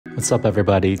What's up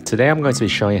everybody? Today I'm going to be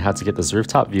showing you how to get this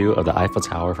rooftop view of the Eiffel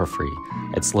Tower for free.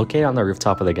 It's located on the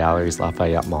rooftop of the Galeries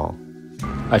Lafayette Mall.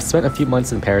 I've spent a few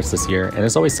months in Paris this year and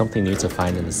there's always something new to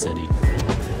find in the city.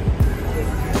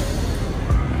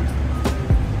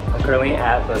 I'm currently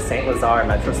at the Saint Lazare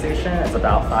metro station. It's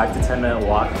about 5 to 10 minute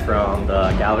walk from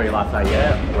the Galeries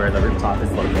Lafayette where the rooftop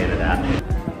is located at.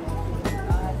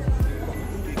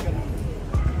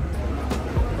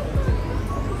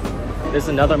 There's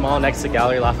another mall next to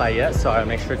Galeries Lafayette, so I'll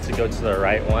make sure to go to the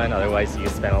right one, otherwise you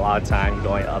spend a lot of time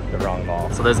going up the wrong mall.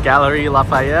 So there's Galeries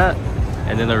Lafayette,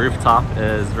 and then the rooftop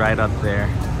is right up there.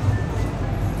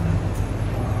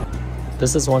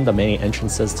 This is one of the main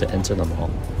entrances to enter the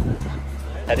mall.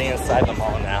 Heading inside the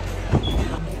mall now.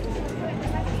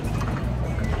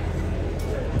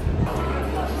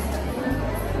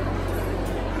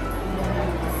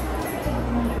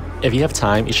 If you have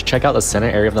time, you should check out the center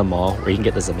area of the mall where you can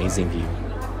get this amazing view.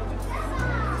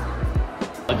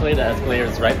 Luckily the escalator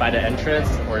is right by the entrance.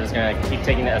 We're just going to keep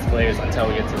taking the escalators until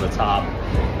we get to the top.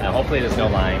 And hopefully there's no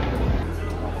line.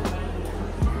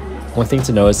 One thing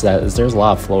to notice is that there's a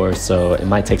lot of floors, so it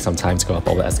might take some time to go up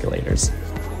all the escalators.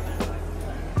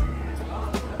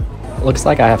 Looks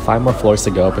like I have 5 more floors to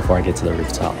go before I get to the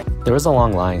rooftop. There was a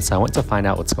long line, so I went to find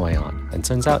out what's going on. And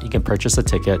turns out you can purchase a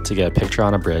ticket to get a picture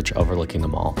on a bridge overlooking the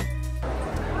mall.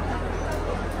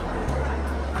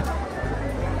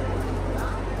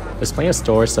 There's plenty of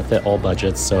stores to fit all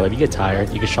budgets, so if you get tired,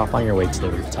 you can shop on your way to the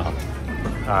rooftop.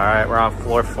 Alright, we're on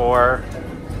floor 4.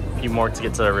 A few more to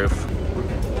get to the roof.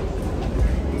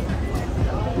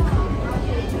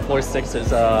 Floor 6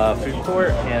 is a food court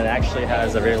and it actually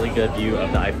has a really good view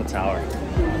of the Eiffel Tower.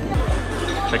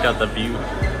 Check out the view.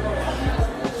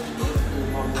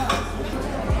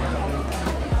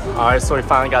 Alright, so we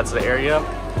finally got to the area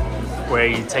where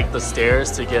you take the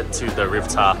stairs to get to the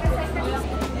rooftop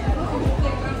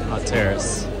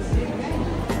terrace.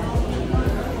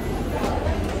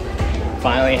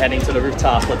 Finally heading to the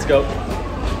rooftop, let's go.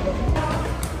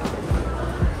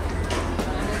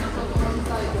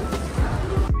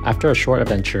 After a short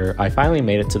adventure, I finally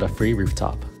made it to the free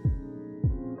rooftop.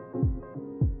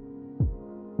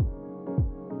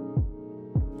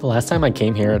 The last time I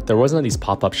came here, there wasn't these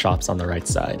pop-up shops on the right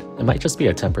side. It might just be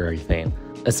a temporary thing.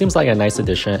 It seems like a nice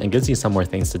addition and gives you some more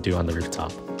things to do on the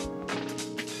rooftop.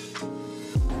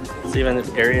 There's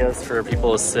even areas for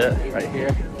people to sit right here.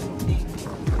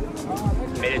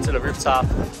 Made it to the rooftop.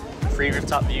 Free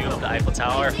rooftop view of the Eiffel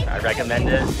Tower. I recommend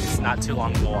it. It's not too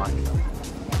long to walk.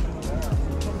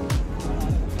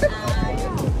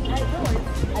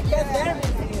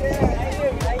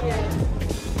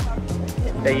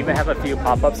 They even have a few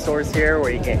pop-up stores here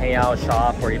where you can hang out,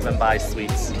 shop, or even buy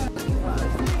sweets.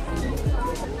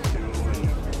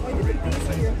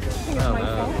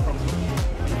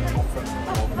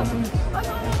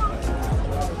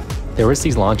 There was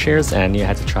these lawn chairs and you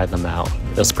had to try them out.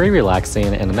 It was pretty relaxing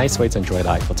and a nice way to enjoy the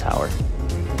Eiffel Tower.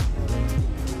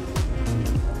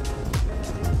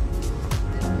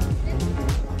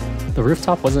 The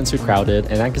rooftop wasn't too crowded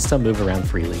and I could still move around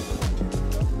freely.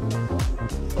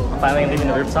 Finally leaving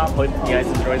the rooftop. Hope you guys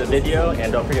enjoyed the video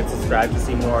and don't forget to subscribe to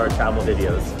see more travel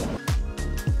videos.